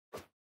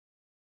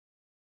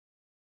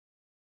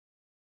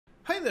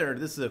Hi there,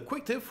 this is a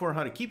quick tip for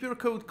how to keep your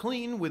code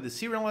clean with the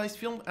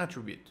SerializeField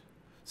attribute.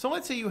 So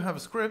let's say you have a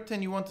script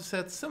and you want to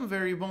set some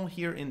variable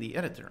here in the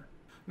editor.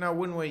 Now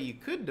one way you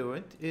could do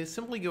it is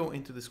simply go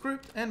into the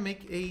script and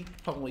make a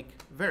public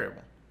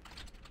variable.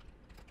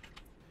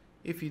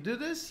 If you do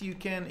this, you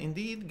can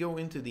indeed go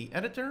into the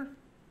editor,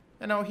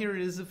 and now here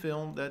is a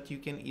field that you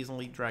can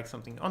easily drag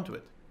something onto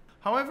it.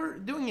 However,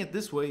 doing it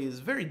this way is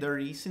very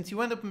dirty since you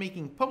end up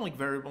making public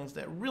variables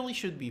that really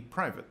should be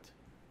private.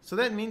 So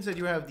that means that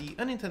you have the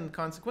unintended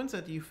consequence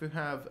that if you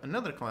have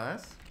another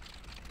class,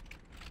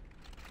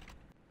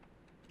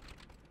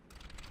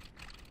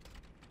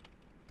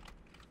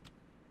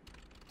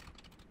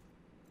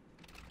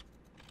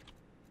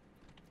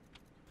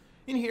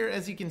 in here,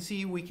 as you can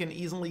see, we can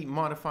easily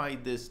modify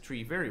this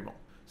tree variable.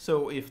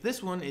 So if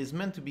this one is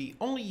meant to be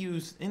only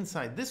used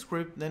inside this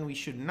script, then we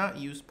should not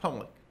use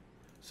public.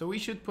 So we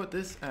should put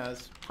this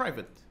as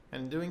private.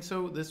 And in doing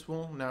so, this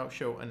will now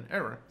show an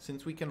error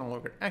since we can no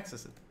longer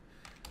access it.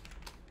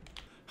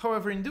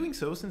 However, in doing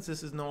so, since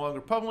this is no longer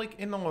public,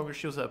 it no longer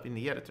shows up in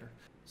the editor.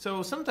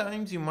 So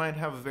sometimes you might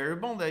have a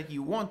variable that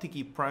you want to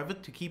keep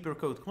private to keep your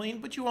code clean,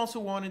 but you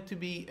also want it to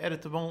be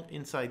editable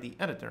inside the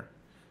editor.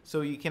 So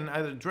you can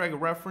either drag a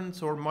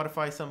reference or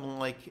modify something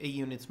like a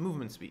unit's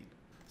movement speed.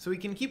 So we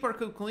can keep our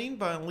code clean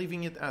by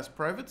leaving it as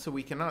private so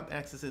we cannot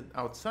access it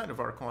outside of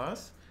our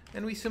class,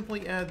 and we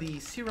simply add the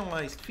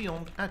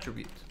SerializeField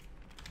attribute.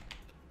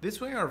 This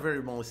way our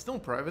variable is still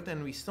private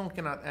and we still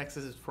cannot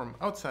access it from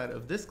outside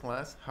of this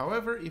class.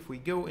 However, if we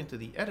go into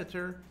the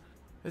editor,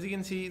 as you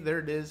can see, there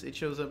it is, it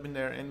shows up in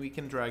there and we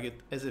can drag it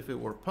as if it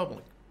were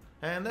public.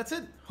 And that's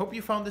it. Hope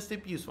you found this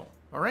tip useful.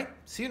 Alright,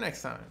 see you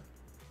next time.